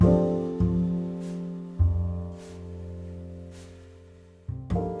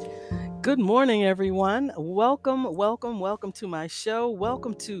Good morning, everyone. Welcome to my show.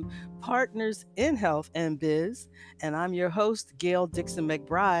 Welcome to Partners in Health and Biz. And I'm your host, Gail Dixon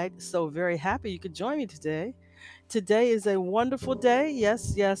McBride. So very happy you could join me today. Today is a wonderful day.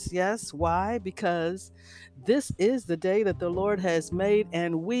 Yes, yes, yes. Why? Because this is the day that the Lord has made,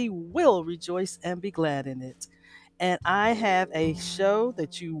 and we will rejoice and be glad in it. And I have a show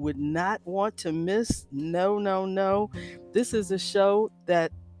that you would not want to miss. No, no, no. This is a show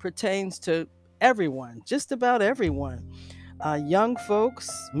that pertains to everyone, just about everyone, young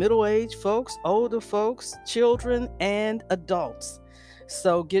folks, middle aged folks, older folks, children, and adults.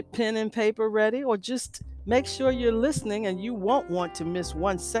 So get pen and paper ready, or just make sure you're listening and you won't want to miss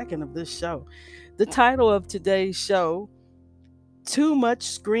 1 second of this show. The title of today's show: Too Much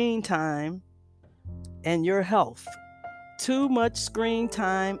Screen Time and Your Health. Too much screen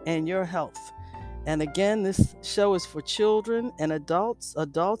time and your health. And again, this show is for children and adults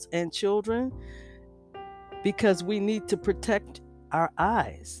and children, because we need to protect our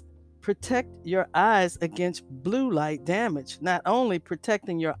eyes. Protect your eyes against blue light damage. Not only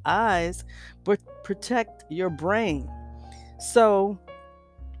protecting your eyes, but protect your brain. So,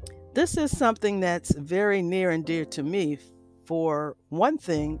 this is something that's very near and dear to me. For one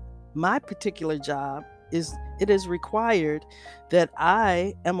thing, my particular job is it is required that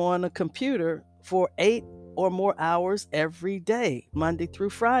I am on a computer for 8 or more hours every day, Monday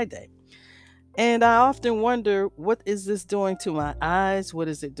through Friday. And I often wonder, what is this doing to my eyes? What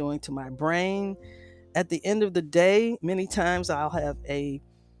is it doing to my brain? At the end of the day, many times I'll have a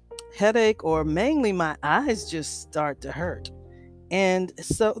headache, or mainly my eyes just start to hurt. And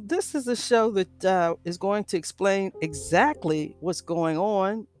so, this is a show that is going to explain exactly what's going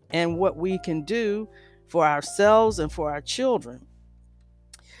on and what we can do for ourselves and for our children.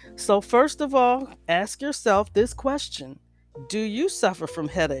 So, first of all, ask yourself this question: do you suffer from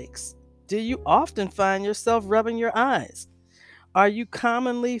headaches? Do you often find yourself rubbing your eyes? Are you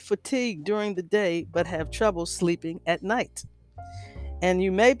commonly fatigued during the day but have trouble sleeping at night? And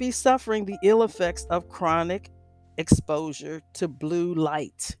you may be suffering the ill effects of chronic exposure to blue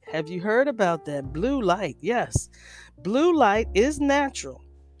light. Have you heard about that? Blue light, yes. Blue light is natural,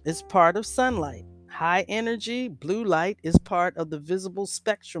 it's part of sunlight. High energy blue light is part of the visible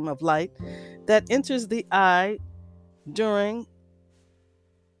spectrum of light that enters the eye during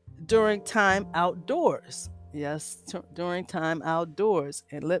during time outdoors. Yes, during time outdoors.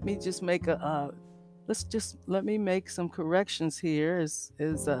 And let me just make a let me make some corrections here, is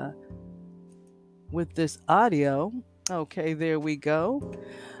with this audio. Okay, there we go.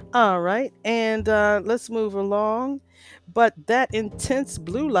 All right, and let's move along. But that intense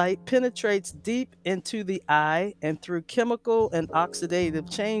blue light penetrates deep into the eye, and through chemical and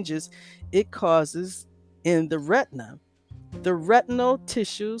oxidative changes it causes in the retina, the retinal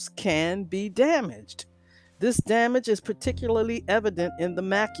tissues can be damaged. This damage is particularly evident in the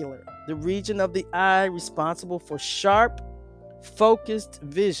macula, the region of the eye responsible for sharp, focused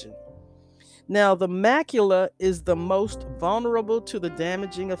vision. Now, the macula is the most vulnerable to the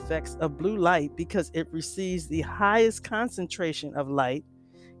damaging effects of blue light because it receives the highest concentration of light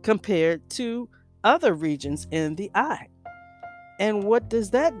compared to other regions in the eye. And what does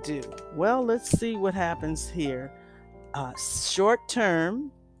that do? Well, let's see what happens here. Uh, short term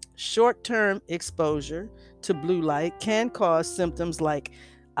Short term exposure to blue light can cause symptoms like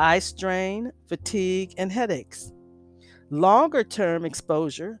eye strain, fatigue, and headaches. Longer term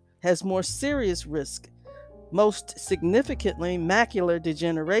exposure has more serious risk, most significantly macular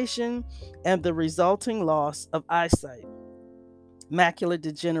degeneration and the resulting loss of eyesight. Macular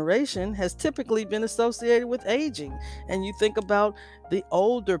degeneration has typically been associated with aging, and you think about the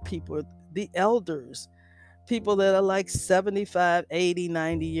older people, the elders, people that are like 75, 80,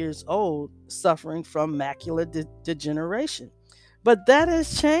 90 years old, suffering from macular degeneration. But that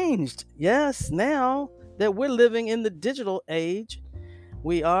has changed. Yes, now that we're living in the digital age,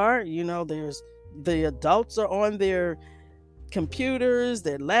 there's the adults are on their computers,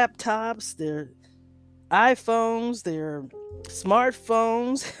 their laptops, their iPhones, their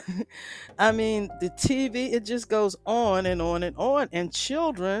smartphones. I mean, the TV, it just goes on and on and on. And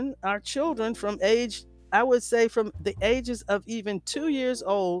children, our children from age, I would say from the ages of even 2 years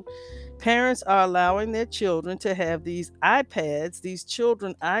old, parents are allowing their children to have these iPads, these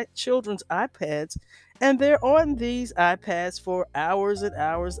children's iPads, and they're on these iPads for hours and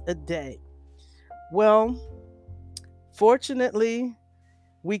hours a day. Well, fortunately,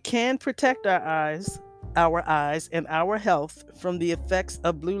 we can protect our eyes and our health from the effects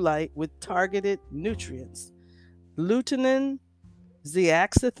of blue light with targeted nutrients: lutein,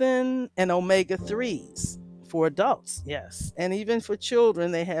 zeaxanthin, and omega 3s. for adults, yes. And even for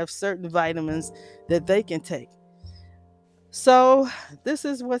children, they have certain vitamins that they can take. So, this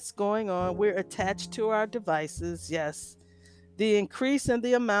is what's going on. We're attached to our devices, yes. The increase in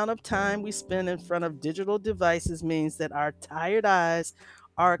the amount of time we spend in front of digital devices means that our tired eyes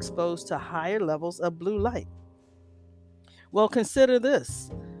are exposed to higher levels of blue light. Well, consider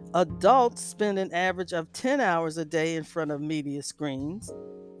this: adults spend an average of 10 hours a day in front of media screens.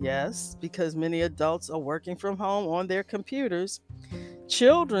 Yes, because many adults are working from home on their computers.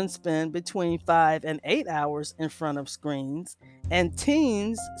 Children spend between 5 and 8 hours in front of screens, and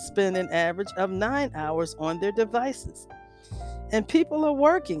teens spend an average of 9 hours on their devices. And people are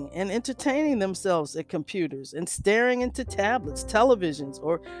working and entertaining themselves at computers and staring into tablets, televisions,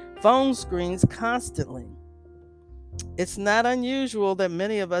 or phone screens constantly. It's not unusual that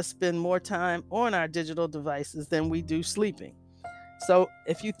many of us spend more time on our digital devices than we do sleeping. So,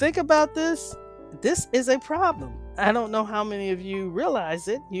 if you think about this, this is a problem. I don't know how many of you realize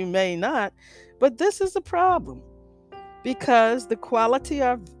it. You may not, but this is a problem because the quality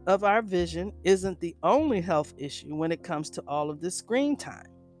of our vision isn't the only health issue when it comes to all of this screen time.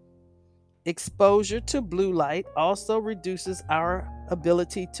 Exposure to blue light also reduces our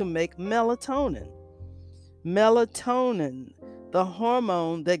ability to make melatonin. Melatonin, the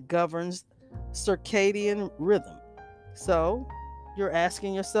hormone that governs circadian rhythm. So, you're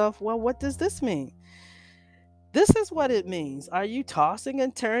asking yourself, well, what does this mean? This is what it means. Are you tossing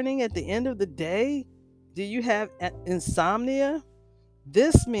and turning at the end of the day? Do you have insomnia?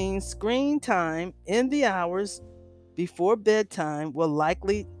 This means screen time in the hours before bedtime will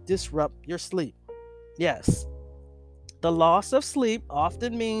likely disrupt your sleep. Yes, the loss of sleep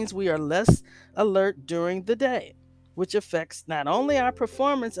often means we are less alert during the day, which affects not only our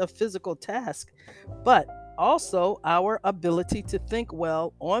performance of physical tasks, but also our ability to think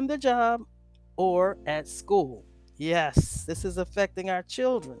well on the job or at school. Yes, this is affecting our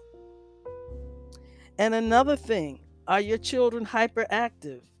children. And another thing, are your children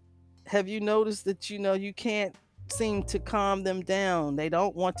hyperactive? Have you noticed that you can't seem to calm them down? They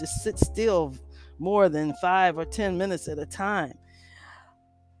don't want to sit still more than 5 or 10 minutes at a time.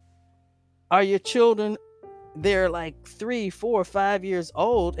 Are your children, they're like 3, 4, 5 years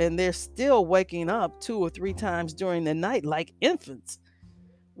old and they're still waking up 2 or 3 times during the night like infants?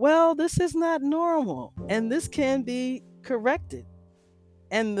 Well, this is not normal and this can be corrected.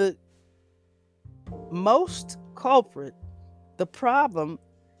 And the most culprit, the problem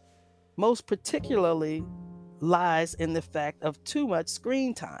most particularly lies in the fact of too much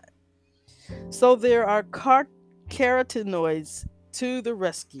screen time. So there are carotenoids to the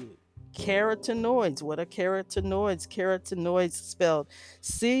rescue. Carotenoids. What are carotenoids? Carotenoids spelled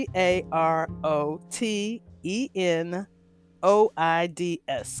Carotenoids.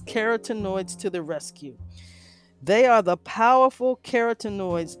 Carotenoids to the rescue. They are the powerful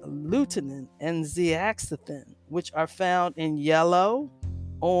carotenoids lutein and zeaxanthin, which are found in yellow,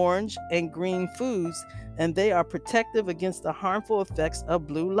 orange, and green foods, and they are protective against the harmful effects of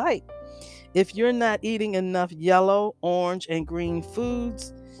blue light. If you're not eating enough yellow, orange, and green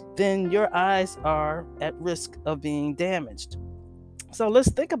foods, then your eyes are at risk of being damaged. So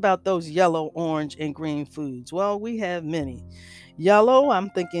let's think about those yellow, orange, and green foods. Well, we have many. Yellow, I'm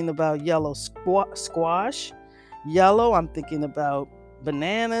thinking about yellow squash. Yellow, I'm thinking about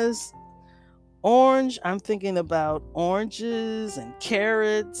bananas. Orange, I'm thinking about oranges and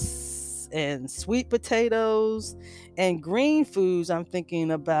carrots and sweet potatoes. And green foods, I'm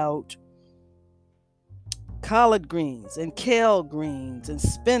thinking about collard greens and kale greens and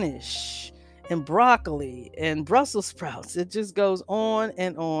spinach and broccoli and Brussels sprouts. It just goes on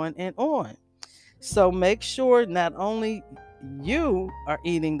and on and on. So make sure not only you are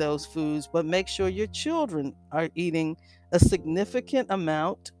eating those foods, but make sure your children are eating a significant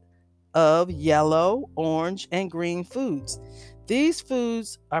amount of yellow, orange, and green foods. These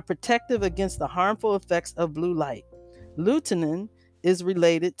foods are protective against the harmful effects of blue light. Lutein is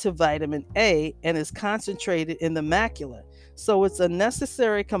related to vitamin A and is concentrated in the macula, so it's a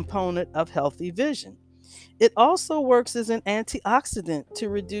necessary component of healthy vision. It also works as an antioxidant to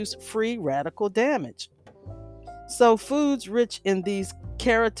reduce free radical damage. So, foods rich in these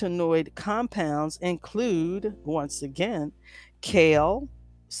carotenoid compounds include, once again, kale,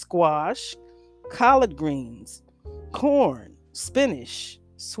 squash, collard greens, corn, spinach,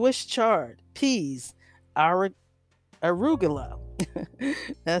 Swiss chard, peas, arugula.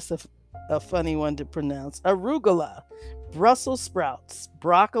 That's a funny one to pronounce. Arugula, Brussels sprouts,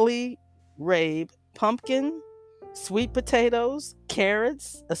 broccoli, rabe, pumpkin, sweet potatoes,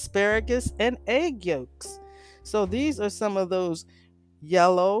 carrots, asparagus, and egg yolks. So these are some of those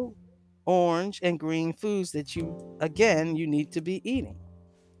yellow, orange, and green foods that you need to be eating.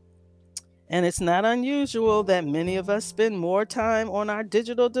 And it's not unusual that many of us spend more time on our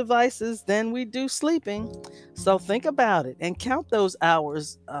digital devices than we do sleeping. So think about it and count those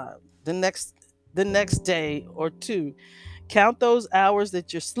hours the next the next day or two. Count those hours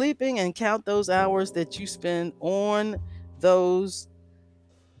that you're sleeping and count those hours that you spend on those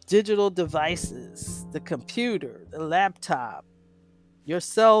digital devices, the computer, the laptop, your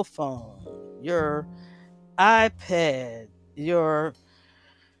cell phone, your iPad, your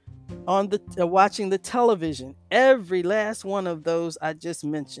on the watching the television. Every last one of those I just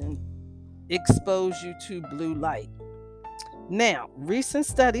mentioned expose you to blue light. Now, recent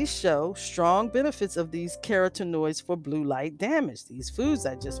studies show strong benefits of these carotenoids for blue light damage, these foods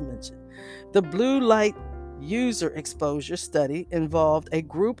I just mentioned. The blue light user exposure study involved a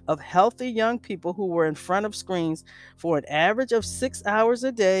group of healthy young people who were in front of screens for an average of 6 hours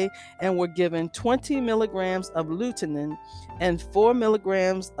a day and were given 20 milligrams of lutein and 4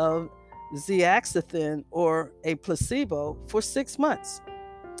 milligrams of zeaxanthin or a placebo for 6 months.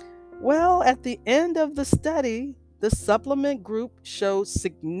 Well, at the end of the study, the supplement group showed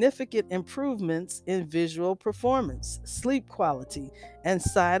significant improvements in visual performance, sleep quality, and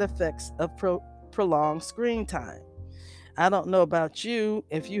side effects of prolonged screen time. I don't know about you,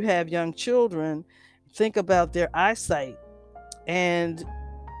 if you have young children, think about their eyesight. And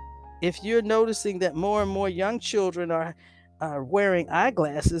if you're noticing that more and more young children are wearing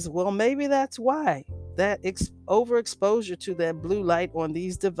eyeglasses, well, maybe that's why that overexposure to that blue light on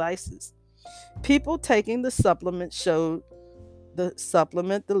these devices. People taking the lutein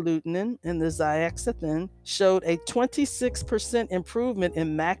and the zeaxanthin, showed a 26% improvement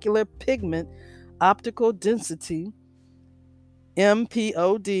in macular pigment optical density,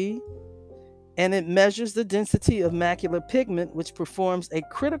 MPOD, and it measures the density of macular pigment, which performs a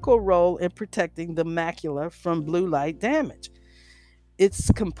critical role in protecting the macula from blue light damage.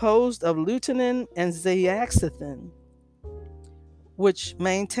 It's composed of lutein and zeaxanthin, which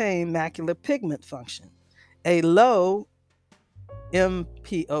maintain macular pigment function. A low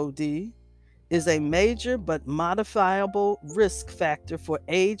MPOD is a major but modifiable risk factor for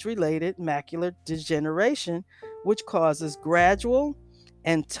age related macular degeneration, which causes gradual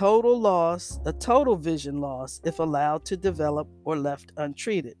and total vision loss if allowed to develop or left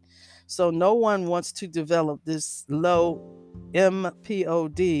untreated. So, no one wants to develop this low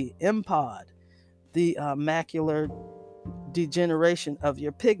MPOD, the macular degeneration of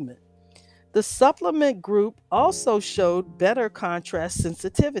your pigment. The supplement group also showed better contrast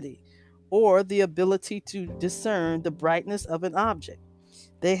sensitivity, or the ability to discern the brightness of an object.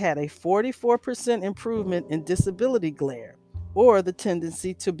 They had a 44% improvement in disability glare, or the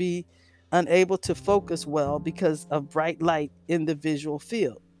tendency to be unable to focus well because of bright light in the visual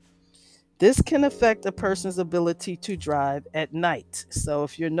field. This can affect a person's ability to drive at night. So,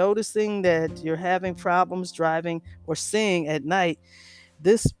 if you're noticing that you're having problems driving or seeing at night,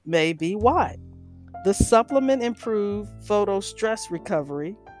 this may be why. The supplement improved photo stress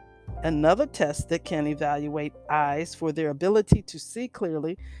recovery, another test that can evaluate eyes for their ability to see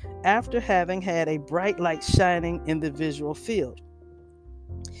clearly after having had a bright light shining in the visual field.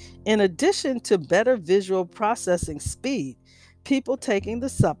 In addition to better visual processing speed, people taking the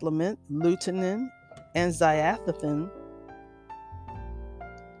supplement, lutein and zeaxanthin,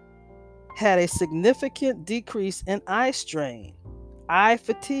 had a significant decrease in eye strain, eye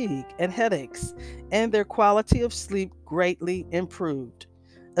fatigue, and headaches, and their quality of sleep greatly improved.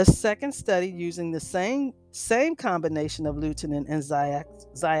 A second study using the same combination of lutein and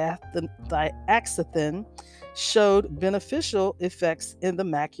zeaxanthin showed beneficial effects in the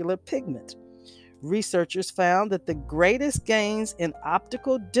macular pigment. Researchers found that the greatest gains in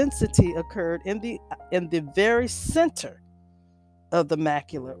optical density occurred in the very center of the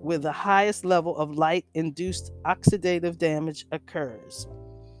macula, where the highest level of light induced oxidative damage occurs.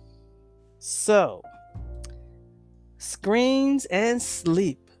 So, screens and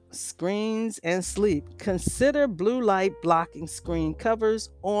sleep. Screens and sleep. Consider blue light blocking screen covers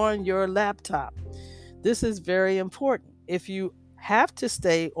on your laptop. This is very important. If you have to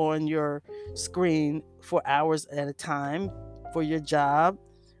stay on your screen for hours at a time for your job,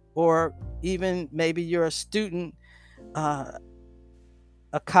 or even maybe you're uh,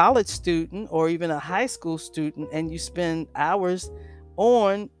 a college student, or even a high school student, and you spend hours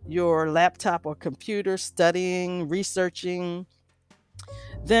on your laptop or computer studying, researching,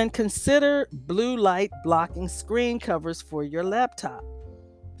 then consider blue light blocking screen covers for your laptop,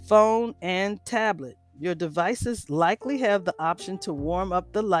 phone, and tablet. Your devices likely have the option to warm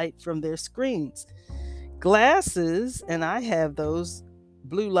up the light from their screens. Glasses, and I have those,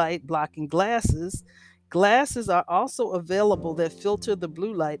 blue light blocking glasses. Glasses are also available that filter the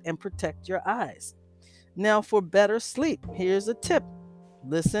blue light and protect your eyes. Now, for better sleep, here's a tip.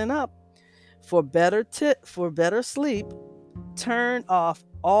 Listen up. For better sleep, turn off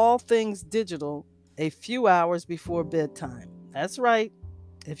all things digital a few hours before bedtime. That's right.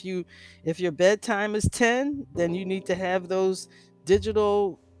 If you if your bedtime is 10, then you need to have those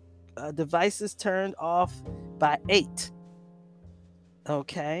digital devices turned off by 8.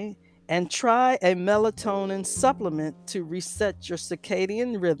 Okay? And try a melatonin supplement to reset your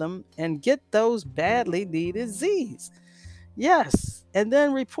circadian rhythm and get those badly needed Z's. Yes. And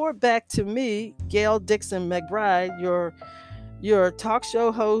then report back to me, Gail Dixon McBride, your talk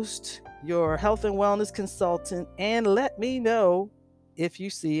show host, your health and wellness consultant, and let me know if you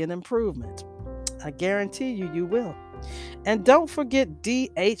see an improvement. I guarantee you, you will. And don't forget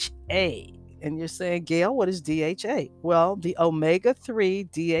DHA. And you're saying, Gail, what is DHA? Well, the omega 3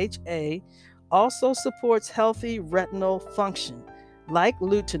 DHA also supports healthy retinal function. Like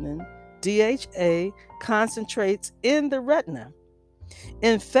lutein, DHA concentrates in the retina.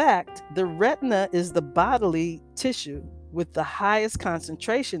 In fact, the retina is the bodily tissue with the highest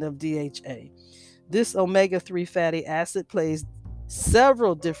concentration of DHA. This omega 3 fatty acid plays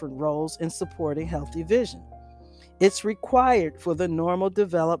several different roles in supporting healthy vision. It's required for the normal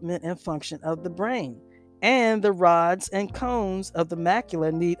development and function of the brain. And the rods and cones of the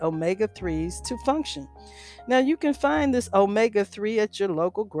macula need omega 3s to function. Now, you can find this omega 3 at your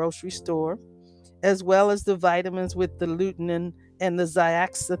local grocery store, as well as the vitamins with the lutein and the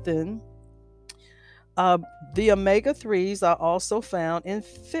zeaxanthin. Uh, the omega 3s are also found in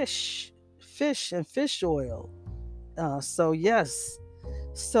fish and fish oil. Yes,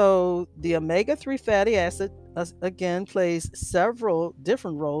 so the omega 3 fatty acid, again, plays several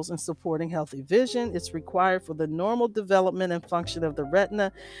different roles in supporting healthy vision. It's required for the normal development and function of the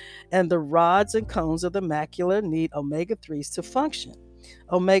retina, and the rods and cones of the macula need omega 3s to function.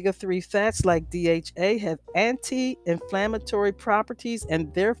 Omega 3 fats like DHA have anti inflammatory properties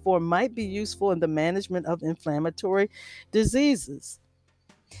and therefore might be useful in the management of inflammatory diseases.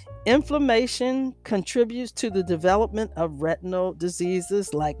 Inflammation contributes to the development of retinal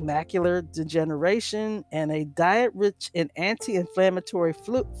diseases like macular degeneration, and a diet rich in anti inflammatory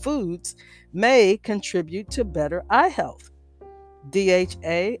foods may contribute to better eye health.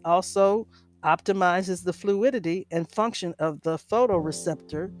 DHA also optimizes the fluidity and function of the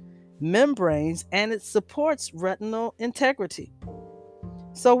photoreceptor membranes, and it supports retinal integrity.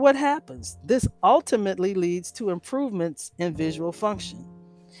 So, what happens? This ultimately leads to improvements in visual function.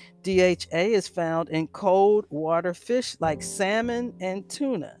 DHA is found in cold water fish like salmon and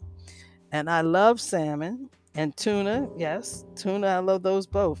tuna. And I love salmon and tuna. Yes, tuna, I love those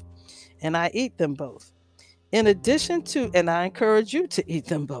both. And I eat them both. And I encourage you to eat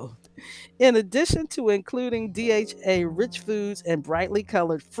them both. In addition to including DHA rich foods and brightly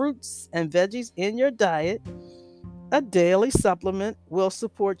colored fruits and veggies in your diet, a daily supplement will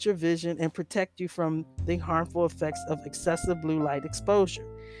support your vision and protect you from the harmful effects of excessive blue light exposure.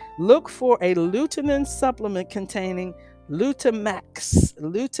 Look for a lutein supplement containing Lutemax,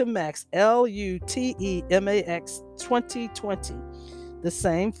 Lutemax 2020. The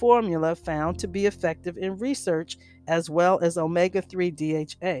same formula found to be effective in research, as well as omega 3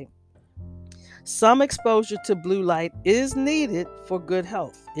 DHA. Some exposure to blue light is needed for good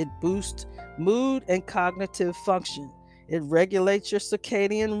health. It boosts mood and cognitive function. It regulates your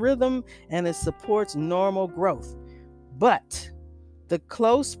circadian rhythm and it supports normal growth. But the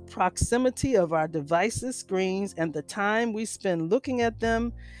close proximity of our devices, screens, and the time we spend looking at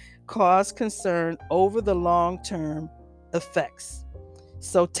them cause concern over the long term effects.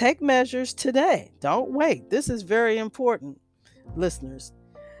 So take measures today. Don't wait. This is very important, listeners.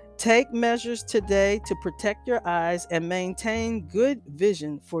 Take measures today to protect your eyes and maintain good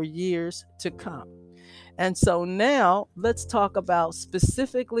vision for years to come. And so now let's talk about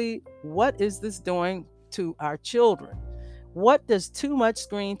specifically what is this doing to our children? What does too much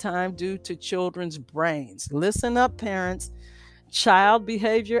screen time do to children's brains? Listen up, parents.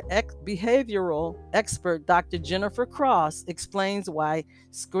 Behavioral expert Dr. Jennifer Cross explains why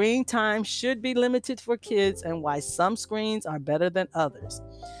screen time should be limited for kids and why some screens are better than others.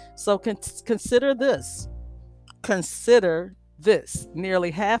 So consider this. Consider this. Nearly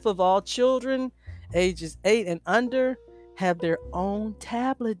half of all children ages 8 and under have their own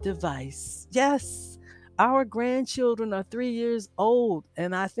tablet device. Yes, our grandchildren are 3 years old,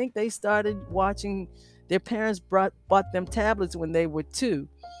 and I think they started watching. Their parents bought them tablets when they were 2.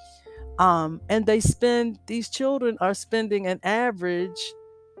 And these children are spending an average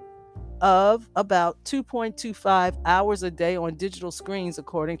of about 2.25 hours a day on digital screens,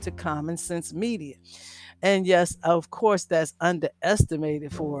 according to Common Sense Media. And yes, of course, that's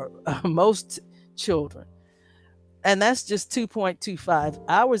underestimated for most children. And that's just 2.25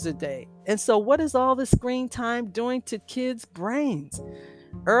 hours a day. And so, what is all the screen time doing to kids' brains?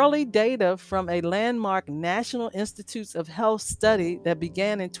 Early data from a landmark National Institutes of Health study that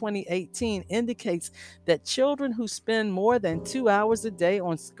began in 2018 indicates that children who spend more than 2 hours a day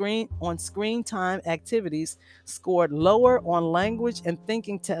on screen time activities scored lower on language and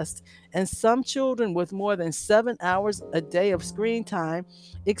thinking tests, and some children with more than 7 hours a day of screen time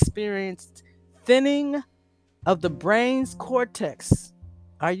experienced thinning of the brain's cortex.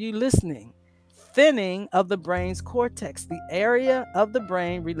 Are you listening? Thinning of the brain's cortex, the area of the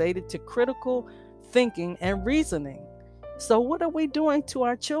brain related to critical thinking and reasoning. So, what are we doing to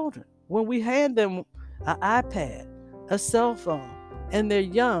our children when we hand them an iPad, a cell phone, and they're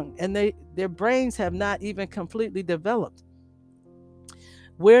young and their brains have not even completely developed?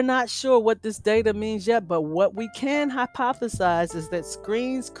 We're not sure what this data means yet, but what we can hypothesize is that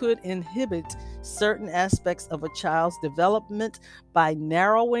screens could inhibit certain aspects of a child's development by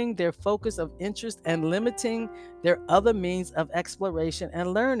narrowing their focus of interest and limiting their other means of exploration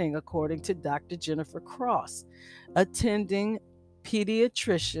and learning, according to Dr. Jennifer Cross, attending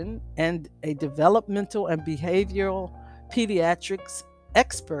pediatrician and a developmental and behavioral pediatrics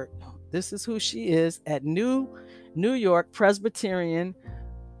expert. This is who she is at New York Presbyterian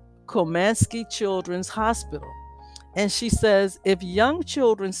Komansky Children's Hospital. And she says if young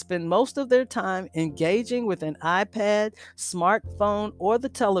children spend most of their time engaging with an iPad, smartphone, or the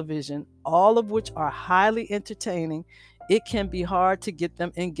television, all of which are highly entertaining, it can be hard to get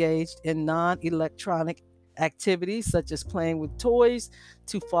them engaged in non electronic activities such as playing with toys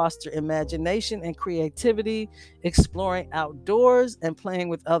to foster imagination and creativity, exploring outdoors, and playing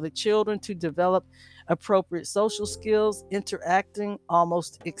with other children to develop appropriate social skills. Interacting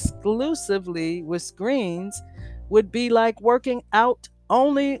almost exclusively with screens would be like working out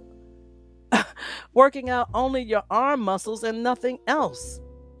only your arm muscles and nothing else.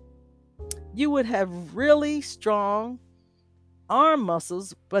 You would have really strong arm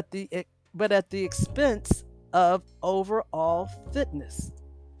muscles, but at the expense of overall fitness.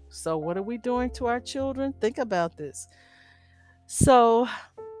 So what are we doing to our children? Think about this. So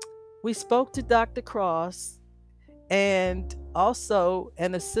we spoke to Dr. Cross and also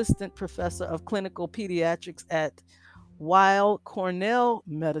an assistant professor of clinical pediatrics at Weill Cornell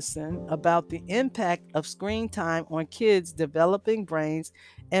Medicine about the impact of screen time on kids' developing brains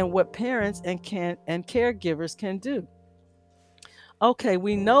and what parents and caregivers can do. Okay,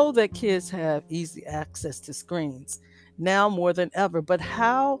 we know that kids have easy access to screens now more than ever, but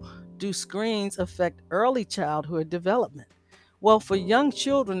how do screens affect early childhood development? Well, for young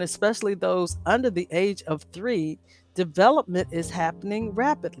children, especially those under the age of 3, development is happening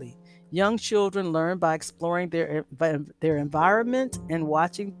rapidly. Young children learn by exploring their environment and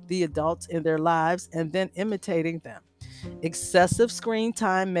watching the adults in their lives and then imitating them. Excessive screen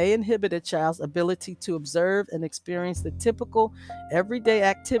time may inhibit a child's ability to observe and experience the typical everyday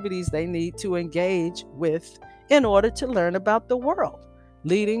activities they need to engage with in order to learn about the world,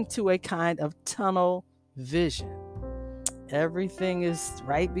 leading to a kind of tunnel vision. Everything is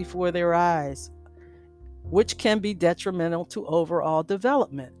right before their eyes, which can be detrimental to overall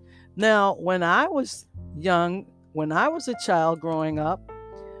development. Now, when I was a child growing up,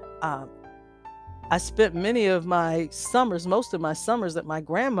 uh, I spent many of my summers, most of my summers at my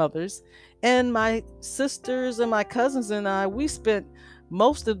grandmother's, and my sisters and my cousins and we spent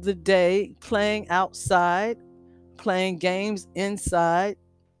most of the day playing outside, playing games inside.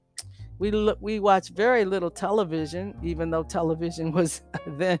 We watched very little television, even though television was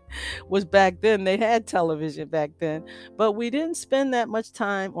then was back then. They had television back then, but we didn't spend that much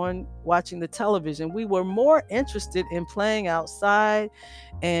time on watching the television. We were more interested in playing outside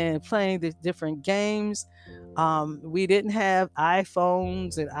and playing the different games. We didn't have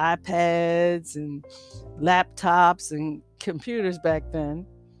iPhones and iPads and laptops and computers back then.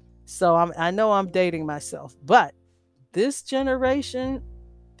 So I know I'm dating myself, but this generation,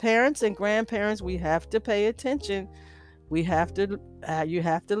 parents and grandparents, we have to pay attention. We have to, you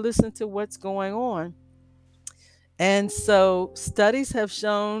have to listen to what's going on. And so studies have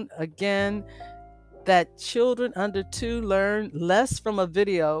shown again that children under 2 learn less from a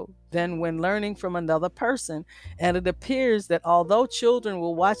video than when learning from another person. And it appears that although children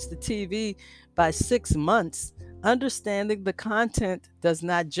will watch the TV by 6 months, understanding the content does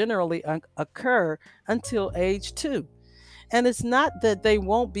not generally occur until age 2. And it's not that they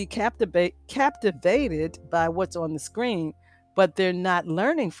won't be captivated by what's on the screen, but they're not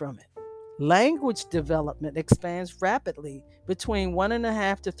learning from it. Language development expands rapidly between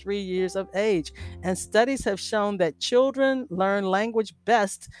 1.5 to 3 years of age, and studies have shown that children learn language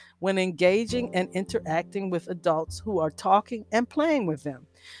best when engaging and interacting with adults who are talking and playing with them.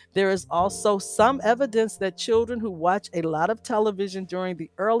 There is also some evidence that children who watch a lot of television during the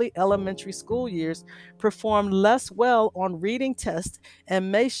early elementary school years perform less well on reading tests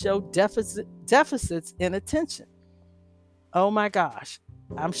and may show deficits in attention. Oh my gosh.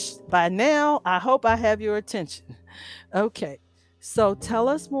 By now, I hope I have your attention. Okay. So tell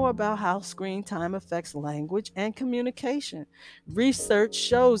us more about how screen time affects language and communication. Research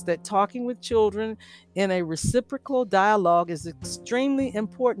shows that talking with children in a reciprocal dialogue is extremely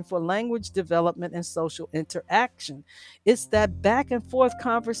important for language development and social interaction. It's that back and forth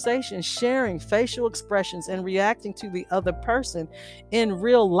conversation, sharing facial expressions, and reacting to the other person in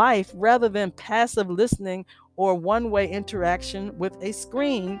real life rather than passive listening or one way interaction with a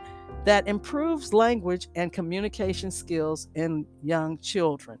screen that improves language and communication skills in young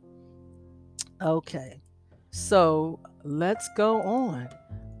children. Okay, so let's go on.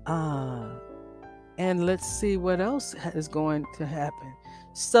 Uh, and let's see what else is going to happen.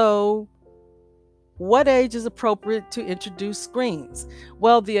 So, what age is appropriate to introduce screens?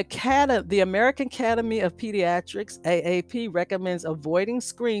 Well, the American Academy of Pediatrics (AAP) recommends avoiding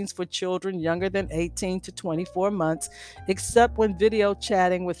screens for children younger than 18 to 24 months, except when video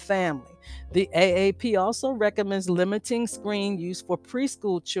chatting with family. The AAP also recommends limiting screen use for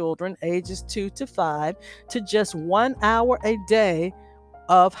preschool children ages 2 to 5 to just 1 hour a day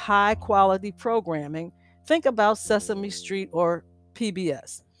of high quality programming. Think about Sesame Street or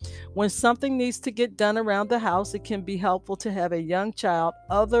PBS. When something needs to get done around the house, it can be helpful to have a young child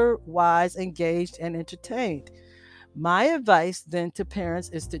otherwise engaged and entertained. My advice then to parents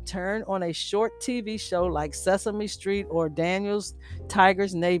is to turn on a short TV show like Sesame Street or Daniel's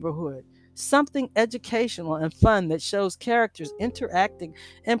Tiger's Neighborhood. Something educational and fun that shows characters interacting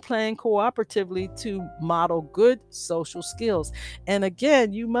and playing cooperatively to model good social skills. And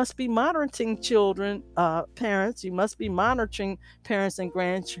again, you must be monitoring children, parents. You must be monitoring parents and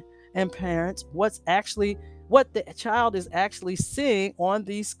parents what the child is actually seeing on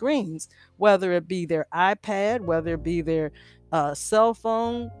these screens, whether it be their iPad, whether it be their cell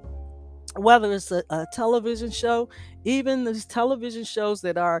phone, whether it's a television show. Even these television shows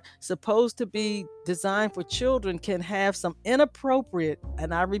that are supposed to be designed for children can have some inappropriate,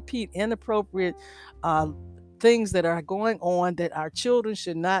 and I repeat, inappropriate uh, things that are going on that our children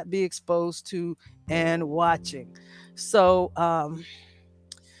should not be exposed to and watching. So,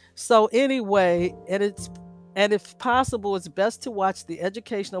 anyway, and if possible, it's best to watch the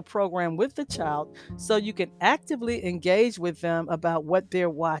educational program with the child so you can actively engage with them about what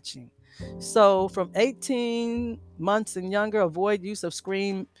they're watching. So, from 18 months and younger, avoid use of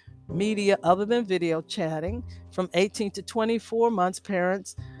screen media other than video chatting. From 18 to 24 months,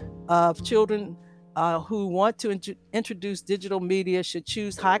 parents of children who want to introduce digital media should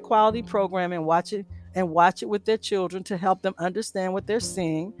choose high quality programming, watch it with their children to help them understand what they're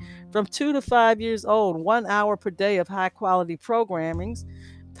seeing. From 2 to 5 years old, 1 hour per day of high quality programmings.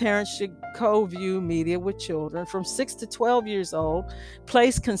 Parents should co-view media with children. From 6 to 12 years old,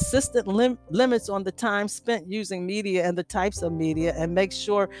 place consistent limits on the time spent using media and the types of media, and make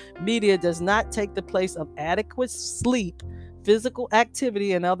sure media does not take the place of adequate sleep, physical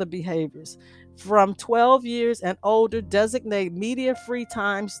activity, and other behaviors. From 12 years and older, designate media free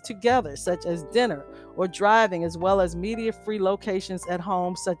times together, such as dinner or driving, as well as media free locations at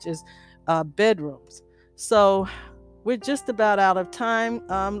home, such as bedrooms. So, we're just about out of time,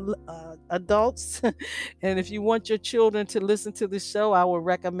 adults. And if you want your children to listen to this show, I would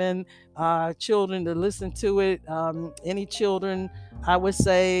recommend children to listen to it. Any children, I would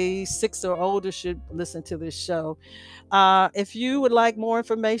say 6 or older, should listen to this show. If you would like more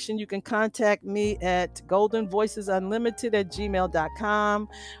information, you can contact me at goldenvoicesunlimited@gmail.com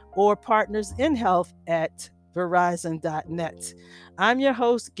or Partners in Health at verizon.net. I'm your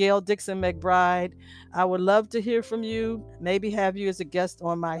host, Gail Dixon McBride. I would love to hear from you, maybe have you as a guest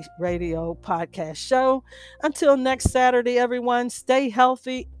on my radio podcast show. Until next Saturday, everyone, stay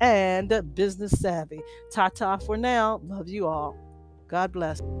healthy and business savvy. Ta ta for now. Love you all. God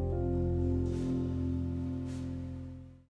bless.